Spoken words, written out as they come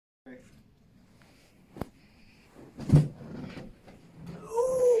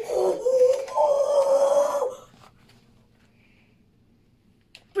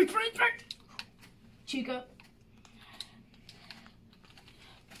Chica.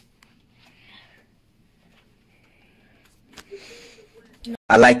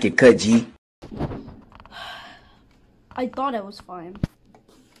 I like it cut, G. I thought I was fine.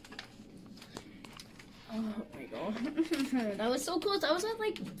 Oh my god. That was so close. I was at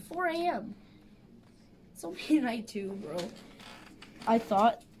like 4 a.m. It's only night 2, bro. I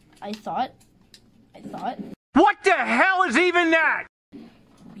thought. What the hell is even that?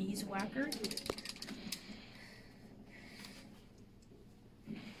 Beeswacker.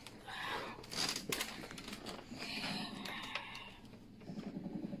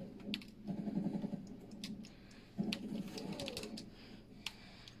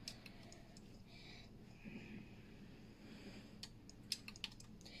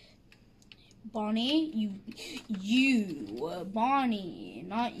 Bonnie, Bonnie,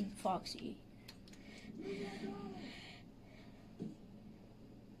 not you, Foxy.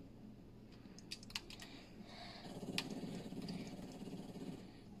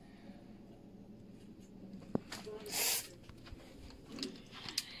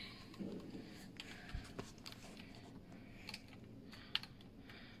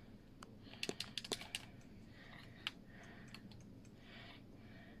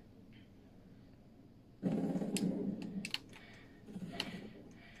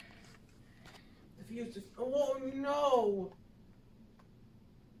 Oh no!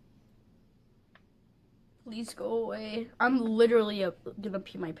 Please go away. I'm literally gonna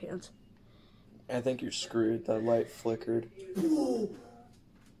pee my pants. I think you're screwed. That light flickered.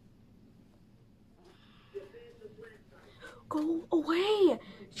 Go away!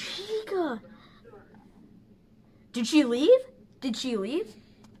 Chica! Did she leave? Did she leave?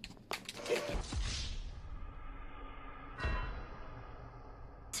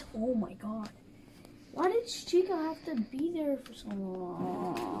 Oh my god. Why did Chica have to be there for so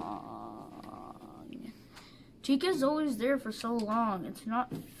long? Chica's always there for so long. It's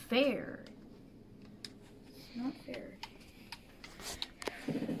not fair. It's not fair.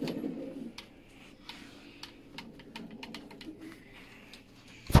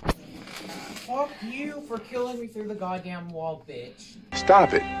 Fuck you for killing me through the goddamn wall, bitch.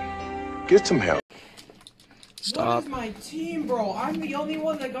 Stop it. Get some help. Stop. What is my team, bro? I'm the only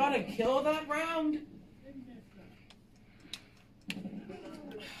one that got a kill that round?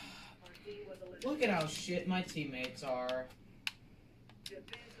 Look at how shit my teammates are.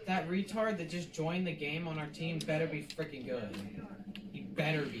 That retard that just joined the game on our team better be freaking good. He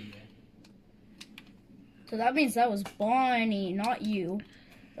better be. So that means that was Bonnie, not you.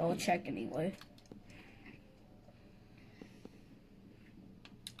 I'll check anyway.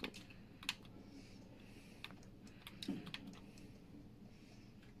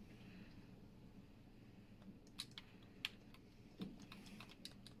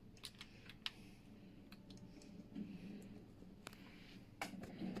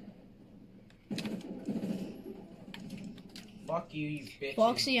 Fuck you, you bitch.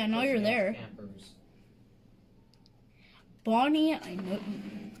 Foxy, I know you're there. Campers. Bonnie, I know.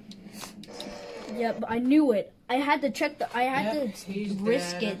 Yeah, but I knew it. I had to check the. I had to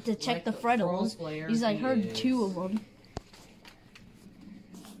risk it to check the Freddles. Because I heard 2 of them.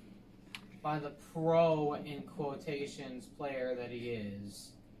 By the pro, in quotations, player that he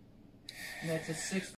is. And that's a 6